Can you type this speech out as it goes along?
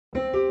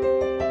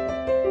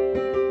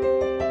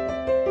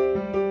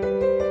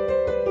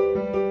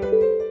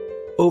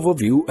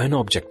Overview and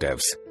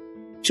objectives.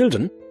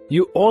 Children,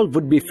 you all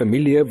would be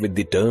familiar with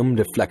the term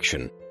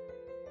reflection.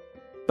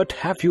 But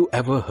have you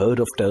ever heard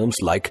of terms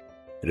like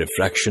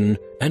refraction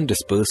and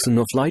dispersion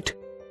of light?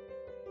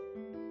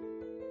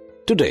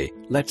 Today,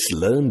 let's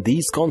learn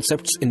these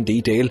concepts in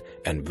detail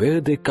and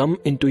where they come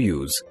into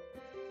use.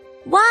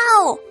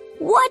 Wow!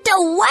 What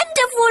a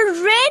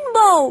wonderful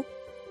rainbow!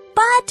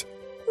 But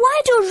why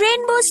do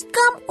rainbows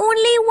come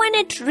only when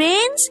it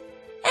rains?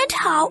 And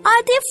how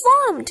are they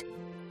formed?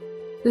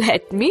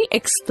 Let me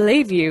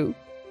explain you.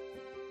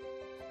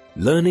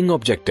 Learning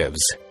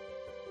objectives.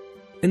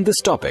 In this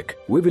topic,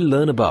 we will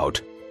learn about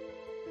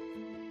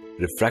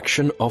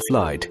refraction of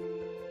light,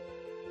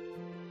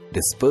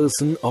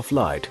 dispersion of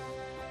light,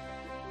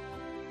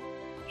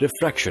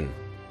 refraction.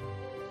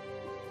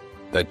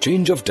 The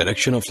change of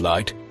direction of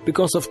light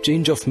because of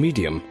change of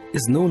medium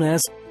is known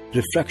as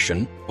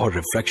refraction or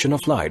refraction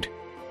of light.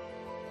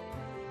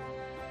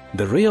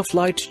 The ray of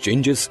light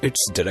changes its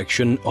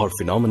direction or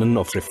phenomenon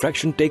of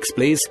refraction takes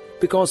place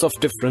because of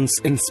difference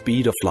in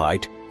speed of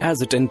light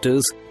as it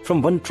enters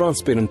from one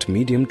transparent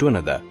medium to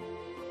another.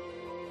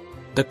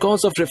 The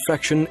cause of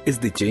refraction is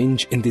the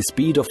change in the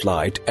speed of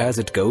light as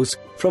it goes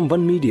from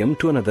one medium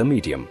to another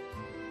medium.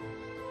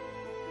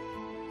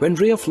 When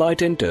ray of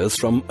light enters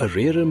from a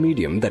rarer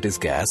medium, that is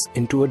gas,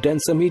 into a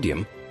denser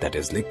medium, that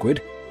is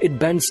liquid, it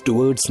bends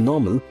towards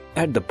normal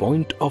at the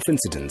point of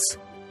incidence.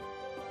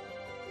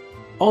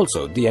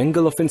 Also, the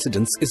angle of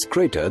incidence is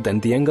greater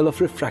than the angle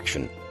of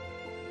refraction.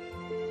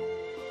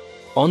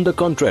 On the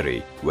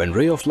contrary, when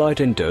ray of light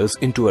enters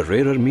into a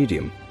rarer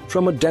medium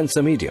from a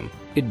denser medium,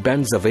 it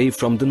bends away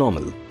from the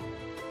normal.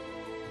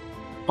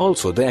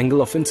 Also, the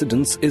angle of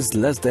incidence is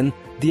less than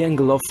the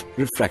angle of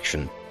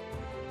refraction.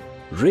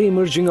 Ray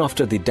emerging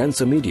after the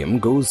denser medium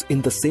goes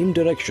in the same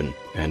direction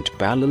and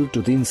parallel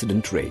to the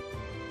incident ray.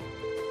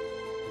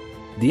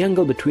 The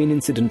angle between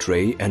incident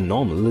ray and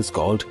normal is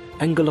called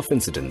angle of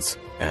incidence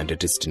and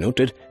it is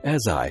denoted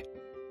as I.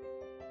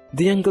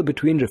 The angle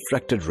between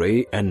refracted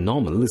ray and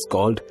normal is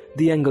called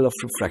the angle of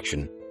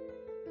refraction.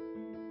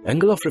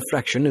 Angle of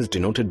refraction is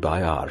denoted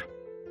by R.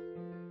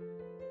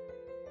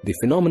 The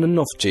phenomenon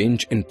of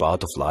change in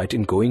path of light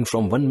in going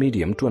from one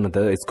medium to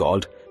another is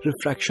called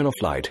refraction of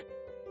light.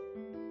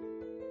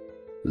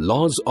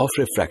 Laws of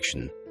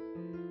refraction.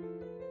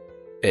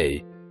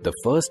 A. The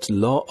first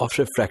law of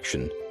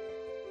refraction.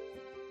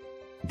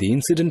 The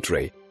incident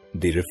ray,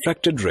 the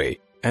refracted ray,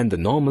 and the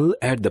normal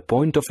at the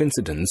point of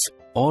incidence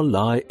all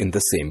lie in the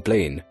same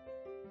plane.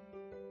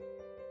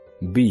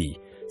 B.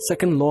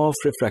 Second law of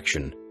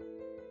refraction.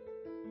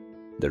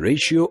 The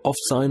ratio of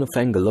sine of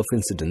angle of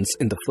incidence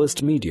in the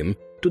first medium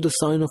to the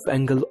sine of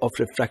angle of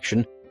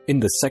refraction in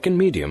the second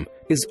medium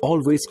is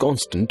always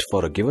constant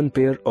for a given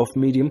pair of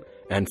medium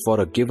and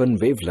for a given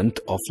wavelength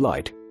of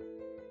light.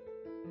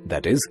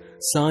 That is,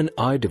 sine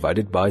I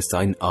divided by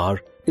sine R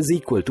is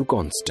equal to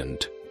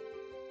constant.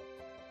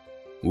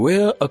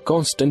 Where a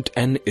constant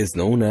n is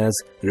known as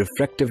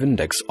refractive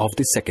index of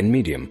the second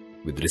medium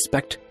with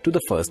respect to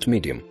the first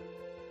medium.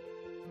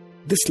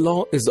 This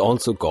law is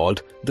also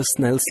called the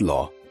Snell's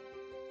law.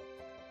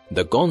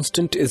 The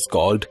constant is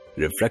called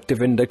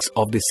refractive index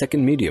of the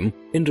second medium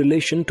in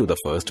relation to the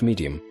first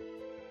medium.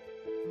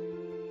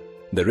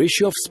 The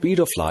ratio of speed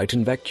of light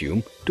in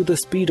vacuum to the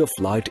speed of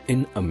light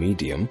in a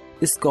medium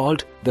is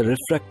called the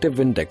refractive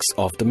index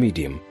of the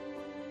medium.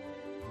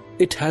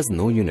 It has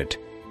no unit.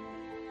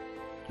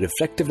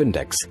 Refractive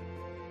index.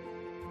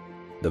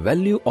 The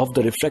value of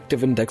the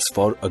refractive index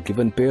for a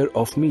given pair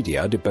of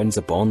media depends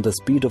upon the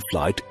speed of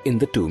light in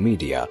the two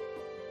media.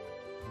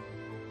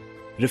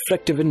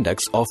 Refractive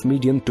index of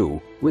medium 2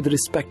 with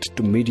respect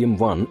to medium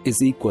 1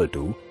 is equal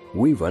to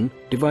V1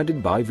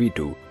 divided by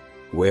V2,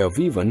 where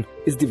V1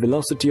 is the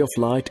velocity of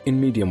light in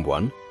medium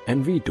 1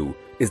 and V2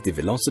 is the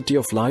velocity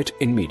of light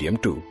in medium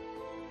 2.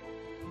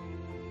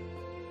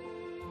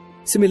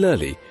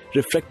 Similarly,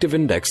 refractive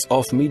index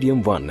of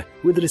medium 1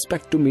 with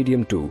respect to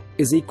medium 2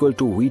 is equal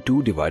to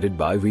V2 divided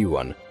by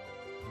V1.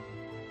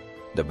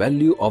 The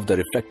value of the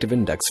refractive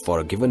index for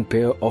a given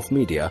pair of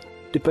media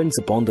depends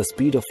upon the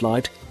speed of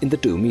light in the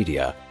two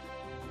media,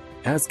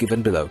 as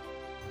given below.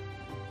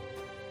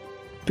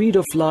 Speed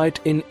of light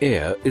in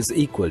air is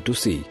equal to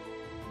c.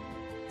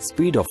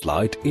 Speed of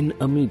light in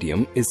a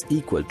medium is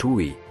equal to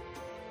v.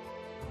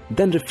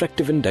 Then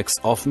refractive index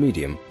of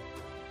medium,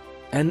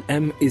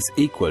 Nm is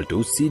equal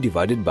to c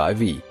divided by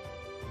v.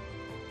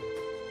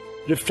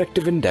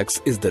 Refractive index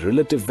is the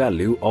relative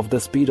value of the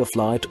speed of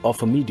light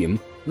of a medium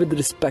with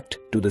respect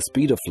to the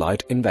speed of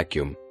light in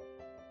vacuum.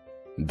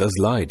 Thus,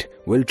 light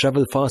will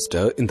travel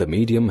faster in the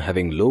medium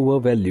having lower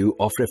value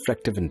of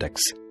refractive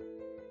index.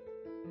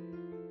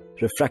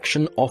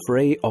 Refraction of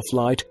ray of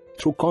light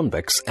through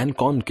convex and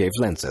concave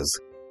lenses.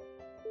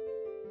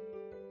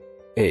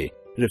 A.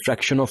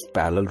 Refraction of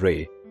parallel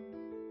ray.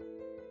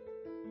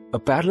 A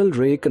parallel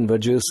ray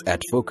converges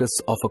at focus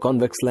of a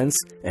convex lens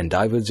and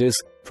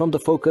diverges from the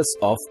focus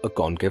of a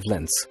concave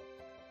lens.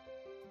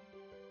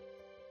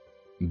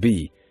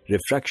 B.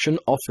 Refraction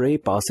of ray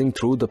passing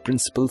through the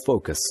principal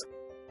focus.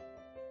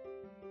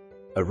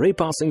 A ray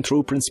passing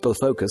through principal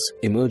focus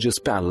emerges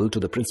parallel to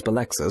the principal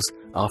axis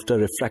after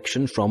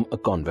refraction from a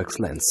convex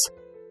lens.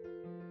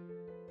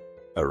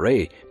 A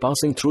ray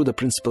passing through the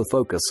principal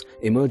focus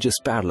emerges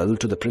parallel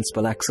to the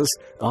principal axis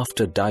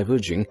after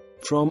diverging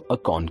from a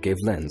concave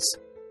lens.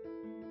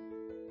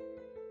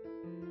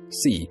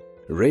 C.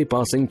 Ray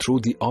passing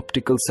through the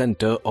optical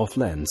center of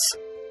lens.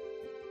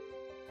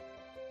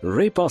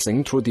 Ray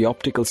passing through the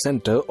optical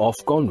center of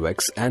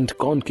convex and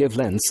concave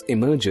lens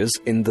emerges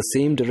in the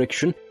same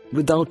direction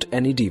without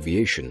any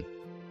deviation.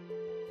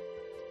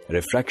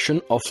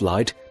 Refraction of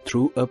light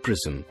through a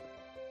prism.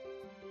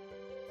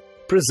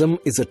 Prism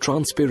is a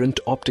transparent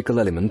optical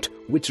element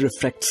which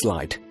refracts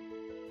light.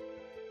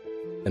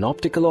 An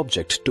optical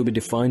object to be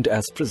defined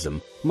as prism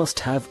must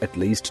have at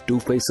least two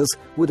faces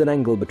with an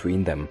angle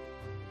between them.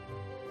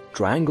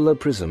 Triangular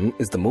prism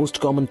is the most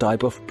common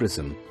type of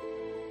prism.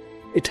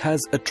 It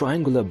has a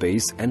triangular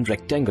base and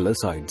rectangular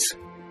sides.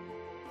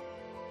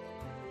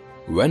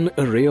 When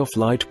a ray of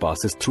light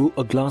passes through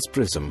a glass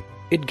prism,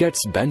 it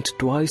gets bent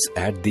twice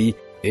at the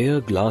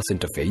air-glass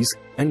interface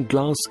and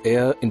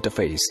glass-air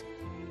interface.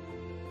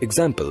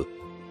 Example: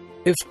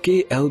 if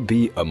KL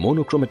be a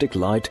monochromatic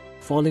light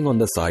falling on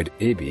the side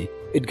AB,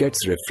 it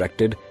gets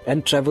refracted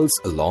and travels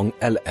along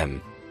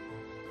LM.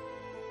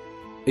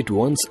 It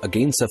once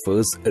again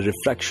suffers a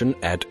refraction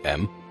at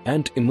M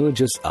and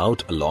emerges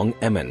out along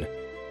MN.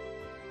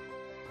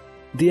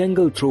 The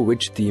angle through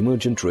which the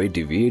emergent ray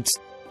deviates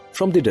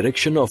from the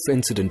direction of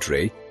incident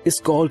ray is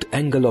called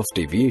angle of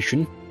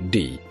deviation,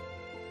 D.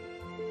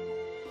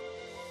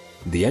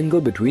 The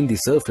angle between the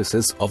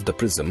surfaces of the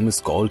prism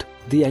is called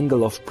the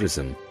angle of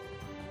prism.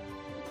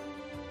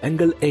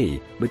 Angle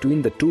A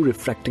between the two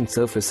refracting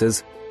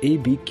surfaces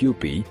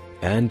ABQP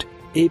and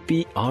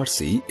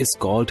APRC is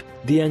called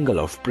the angle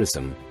of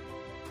prism.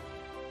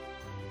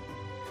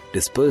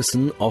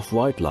 Dispersion of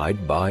white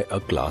light by a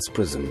glass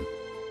prism.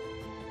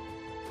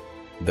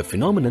 The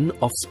phenomenon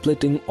of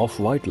splitting of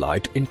white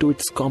light into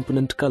its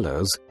component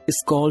colors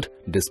is called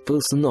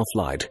dispersion of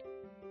light.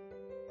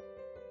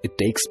 It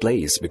takes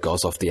place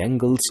because of the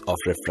angles of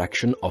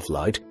refraction of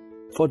light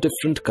for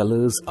different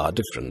colors are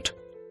different.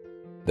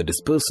 The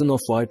dispersion of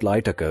white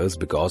light occurs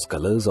because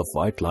colors of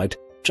white light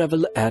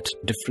travel at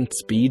different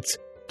speeds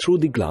through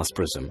the glass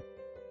prism.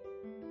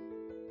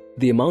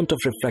 The amount of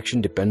refraction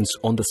depends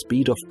on the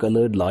speed of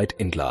colored light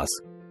in glass.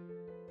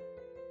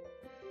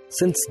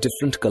 Since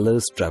different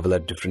colors travel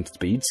at different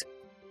speeds,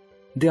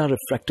 they are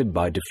refracted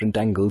by different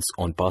angles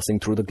on passing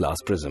through the glass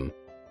prism.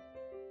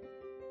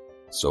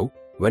 So,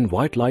 when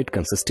white light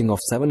consisting of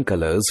 7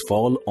 colors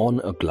fall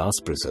on a glass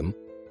prism,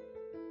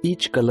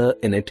 each color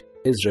in it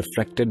is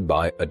refracted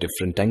by a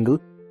different angle,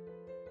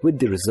 with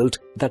the result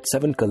that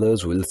 7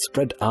 colors will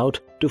spread out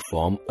to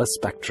form a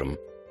spectrum.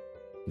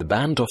 The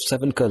band of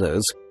 7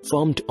 colors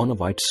formed on a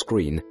white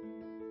screen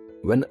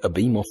when a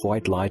beam of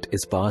white light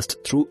is passed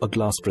through a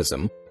glass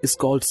prism is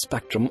called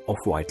spectrum of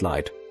white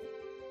light.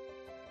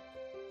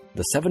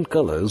 The 7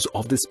 colors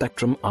of the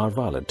spectrum are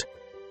violet,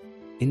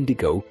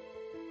 indigo,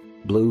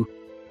 blue,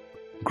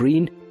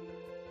 green,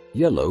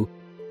 yellow,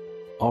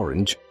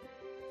 orange,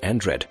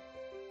 and red.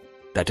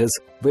 That is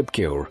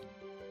Webcure.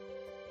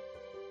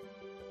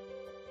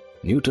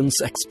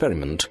 Newton's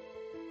experiment.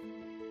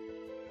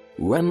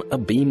 When a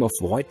beam of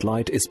white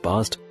light is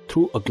passed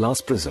through a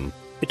glass prism,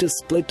 it is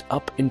split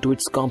up into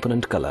its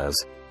component colors.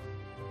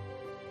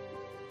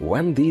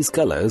 When these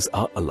colors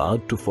are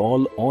allowed to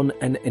fall on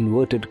an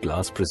inverted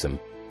glass prism,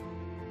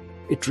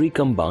 it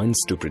recombines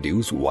to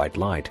produce white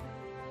light.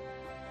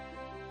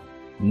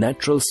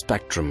 Natural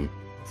spectrum,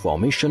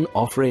 formation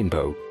of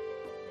rainbow.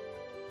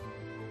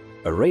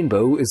 A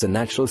rainbow is a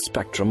natural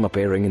spectrum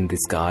appearing in the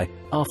sky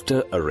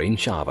after a rain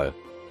shower.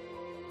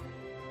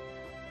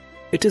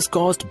 It is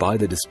caused by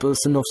the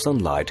dispersion of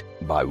sunlight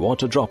by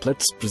water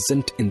droplets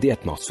present in the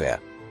atmosphere.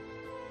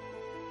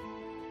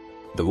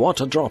 The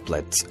water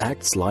droplets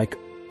act like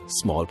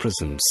small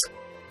prisms.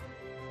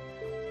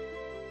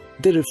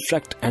 They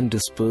refract and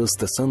disperse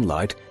the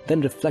sunlight,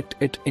 then reflect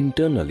it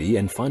internally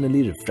and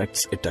finally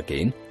refracts it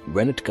again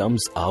when it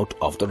comes out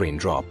of the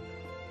raindrop.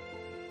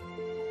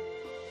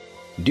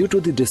 Due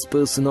to the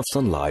dispersion of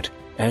sunlight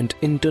and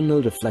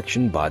internal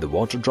reflection by the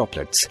water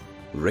droplets,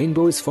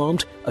 rainbow is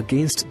formed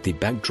against the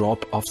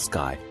backdrop of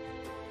sky.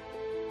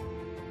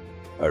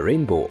 A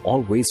rainbow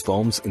always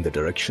forms in the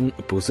direction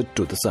opposite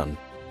to the sun.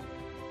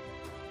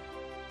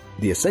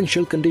 The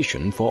essential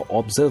condition for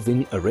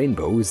observing a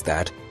rainbow is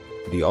that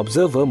the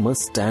observer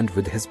must stand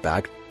with his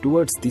back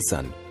towards the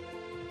sun.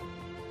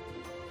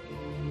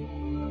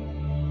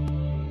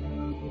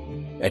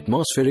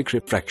 Atmospheric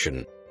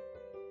refraction.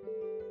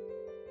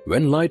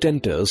 When light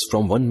enters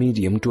from one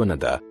medium to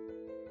another,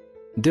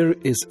 there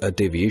is a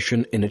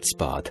deviation in its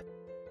path.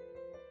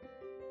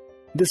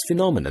 This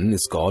phenomenon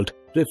is called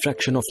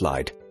refraction of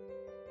light.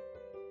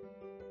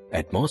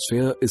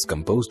 Atmosphere is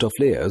composed of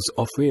layers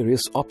of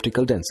various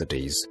optical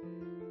densities.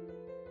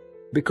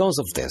 Because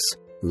of this,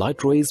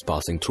 light rays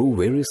passing through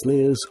various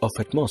layers of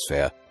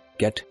atmosphere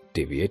get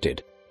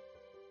deviated.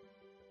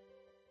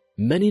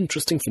 Many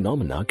interesting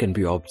phenomena can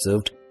be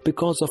observed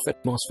because of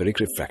atmospheric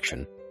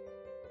refraction.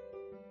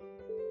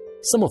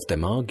 Some of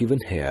them are given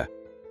here.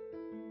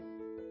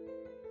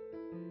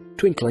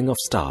 Twinkling of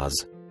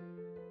stars,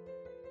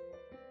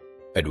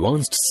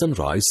 advanced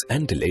sunrise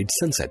and delayed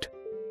sunset,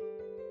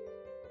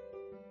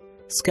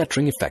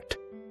 scattering effect.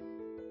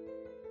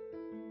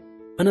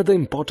 Another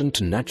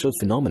important natural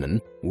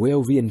phenomenon where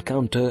we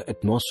encounter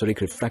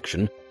atmospheric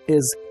refraction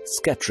is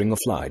scattering of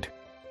light.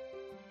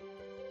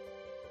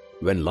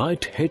 When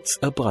light hits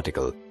a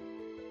particle,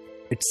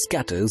 it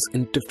scatters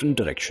in different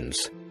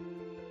directions.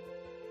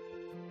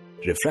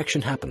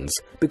 Refraction happens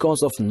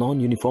because of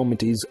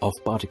non-uniformities of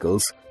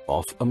particles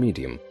of a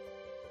medium.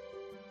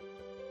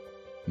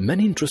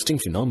 Many interesting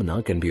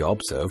phenomena can be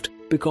observed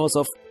because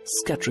of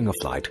scattering of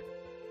light.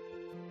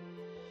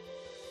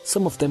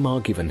 Some of them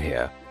are given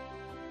here.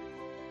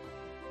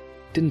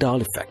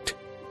 Tyndall effect.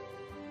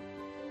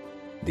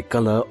 The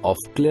color of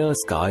clear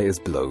sky is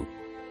blue.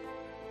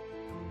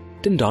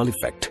 Tyndall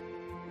effect.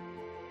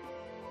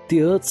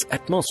 The Earth's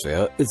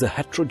atmosphere is a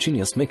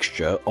heterogeneous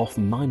mixture of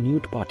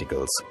minute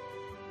particles.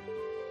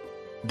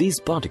 These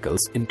particles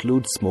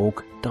include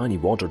smoke, tiny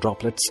water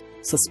droplets,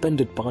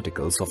 suspended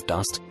particles of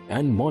dust,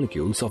 and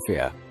molecules of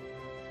air.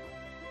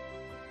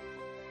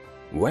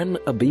 When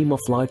a beam of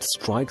light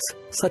strikes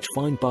such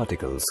fine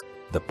particles,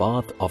 the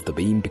path of the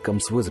beam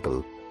becomes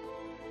visible.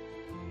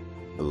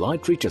 The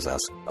light reaches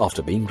us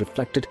after being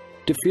reflected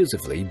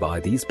diffusively by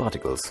these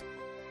particles.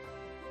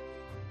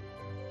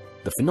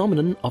 The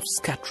phenomenon of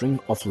scattering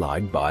of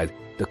light by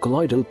the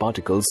colloidal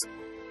particles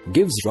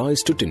gives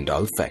rise to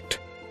Tyndall effect.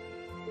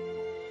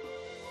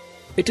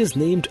 It is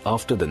named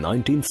after the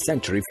 19th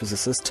century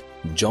physicist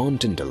John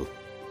Tyndall.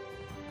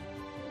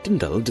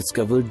 Tyndall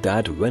discovered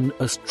that when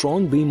a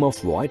strong beam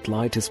of white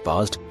light is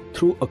passed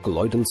through a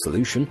colloidal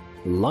solution,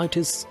 light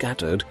is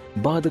scattered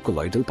by the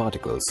colloidal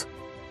particles.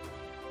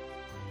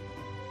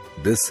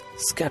 This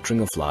scattering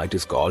of light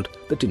is called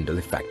the Tyndall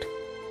effect.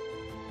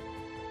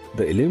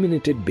 The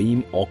illuminated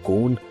beam or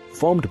cone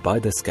formed by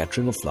the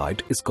scattering of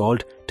light is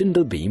called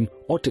Tyndall beam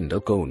or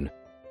Tyndall cone.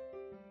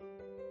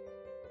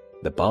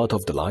 The path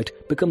of the light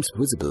becomes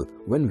visible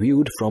when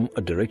viewed from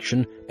a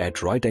direction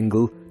at right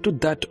angle to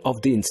that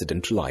of the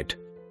incident light.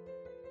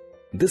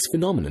 This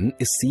phenomenon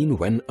is seen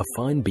when a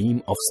fine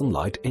beam of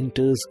sunlight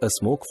enters a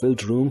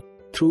smoke-filled room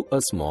through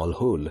a small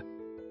hole.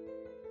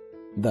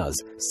 Thus,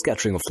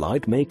 scattering of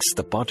light makes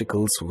the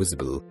particles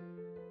visible.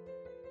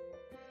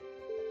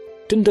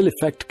 Tyndall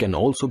effect can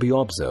also be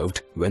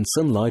observed when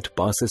sunlight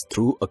passes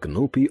through a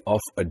canopy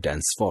of a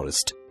dense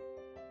forest.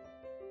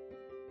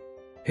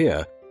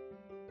 Here,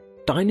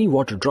 tiny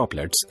water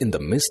droplets in the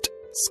mist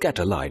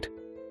scatter light.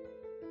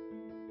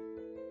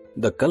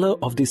 The color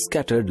of the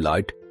scattered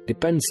light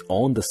depends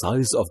on the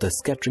size of the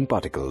scattering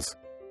particles.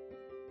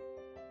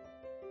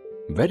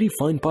 Very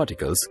fine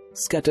particles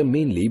scatter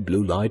mainly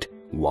blue light,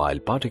 while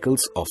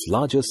particles of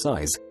larger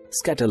size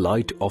scatter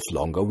light of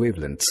longer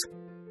wavelengths.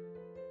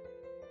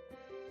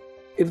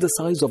 If the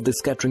size of the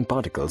scattering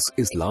particles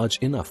is large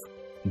enough,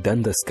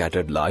 then the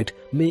scattered light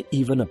may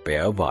even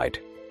appear white.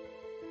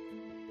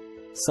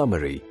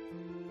 Summary.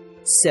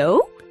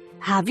 So,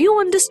 have you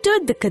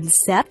understood the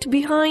concept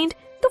behind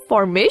the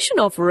formation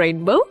of a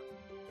rainbow?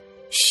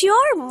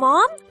 Sure,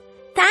 Mom.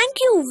 Thank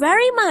you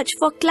very much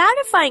for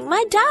clarifying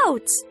my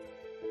doubts.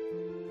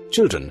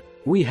 Children,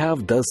 we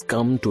have thus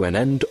come to an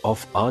end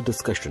of our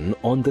discussion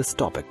on this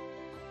topic.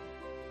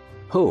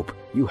 Hope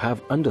you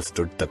have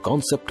understood the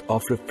concept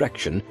of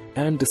refraction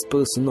and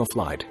dispersion of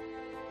light.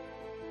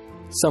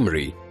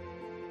 Summary.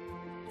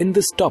 In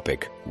this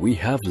topic, we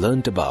have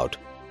learnt about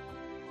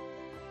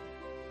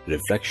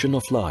refraction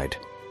of light,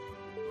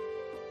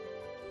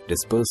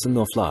 dispersion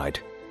of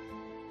light,